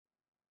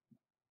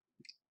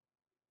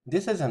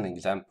This is an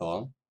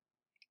example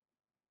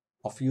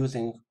of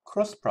using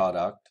cross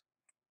product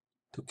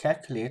to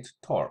calculate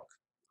torque.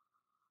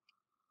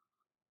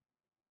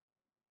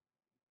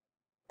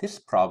 This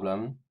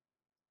problem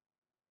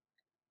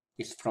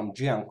is from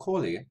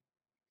Giancoli,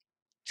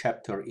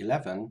 Chapter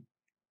 11,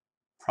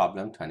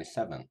 Problem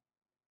 27.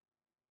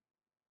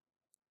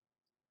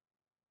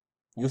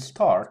 You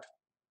start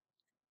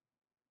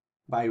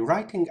by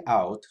writing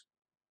out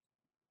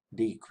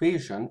the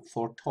equation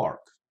for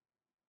torque.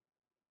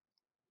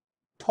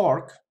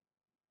 Torque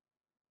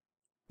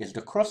is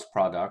the cross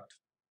product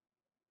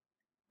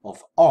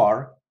of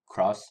R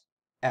cross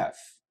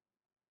F.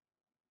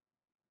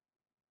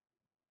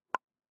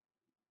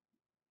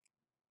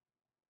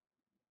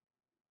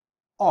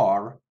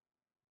 R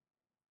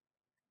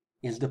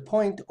is the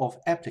point of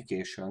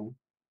application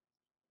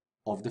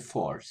of the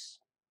force.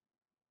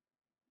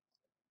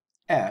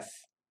 F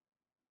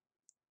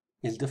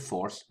is the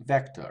force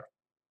vector.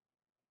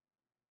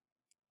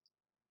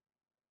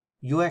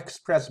 You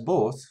express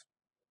both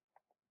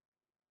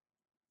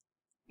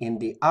in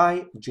the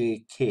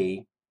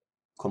ijk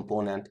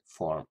component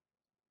form.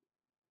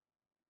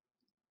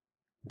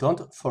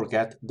 Don't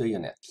forget the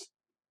units.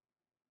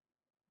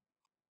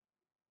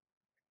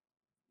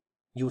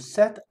 You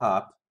set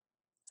up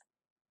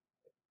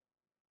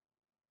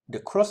the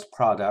cross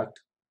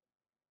product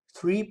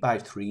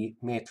 3x3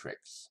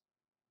 matrix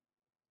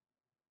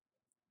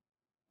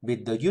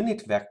with the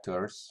unit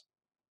vectors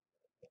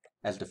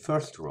as the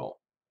first row.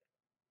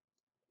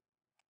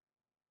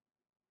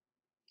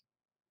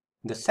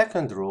 The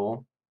second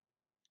row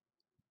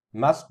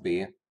must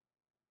be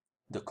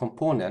the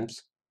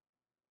components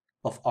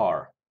of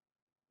R.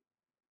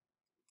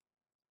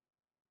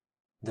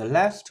 The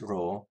last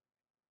row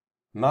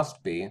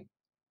must be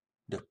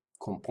the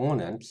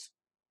components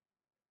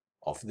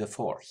of the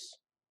force.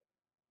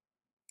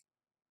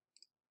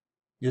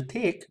 You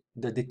take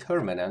the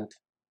determinant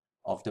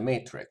of the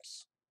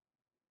matrix.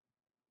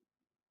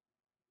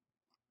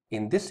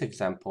 In this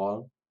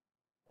example,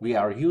 we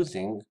are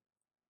using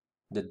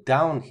the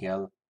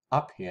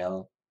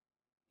downhill-uphill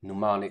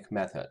mnemonic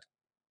method.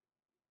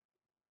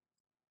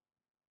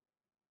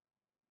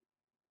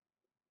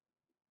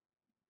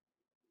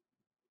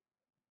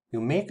 You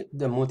make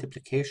the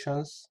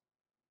multiplications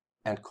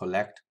and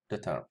collect the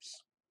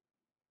terms.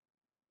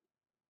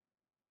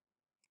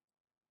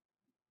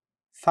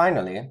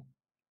 Finally,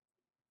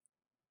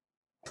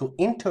 to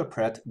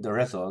interpret the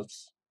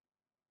results,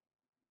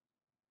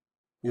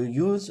 you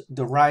use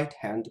the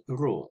right-hand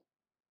rule.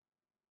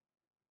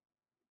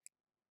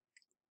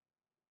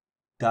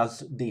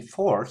 Does the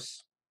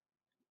force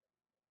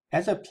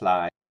as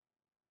applied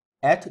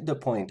at the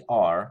point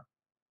R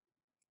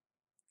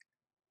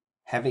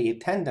have a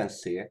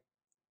tendency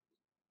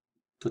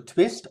to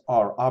twist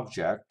our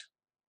object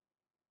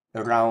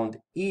around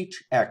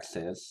each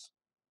axis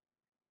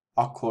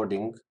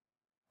according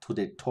to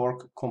the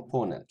torque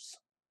components?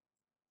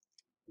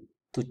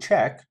 To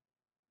check,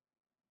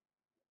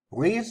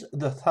 raise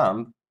the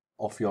thumb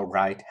of your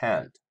right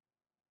hand.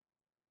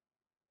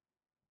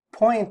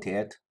 Point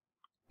it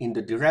in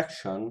the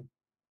direction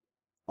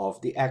of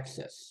the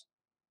axis.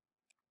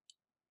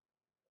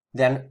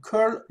 Then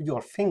curl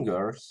your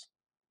fingers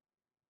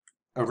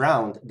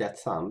around that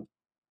thumb,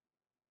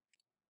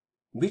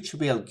 which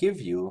will give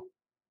you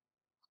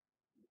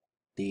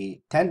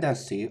the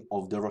tendency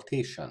of the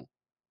rotation.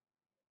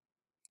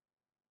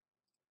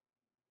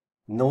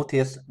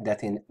 Notice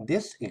that in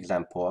this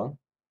example,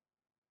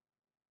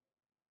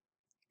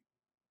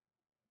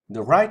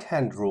 the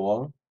right-hand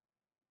rule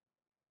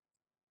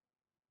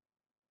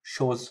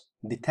shows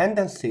the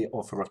tendency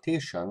of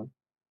rotation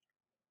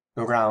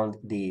around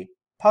the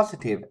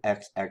positive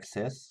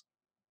x-axis,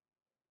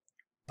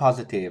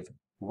 positive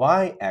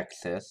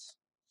y-axis,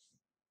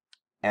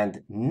 and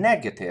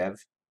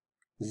negative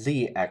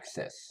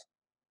z-axis.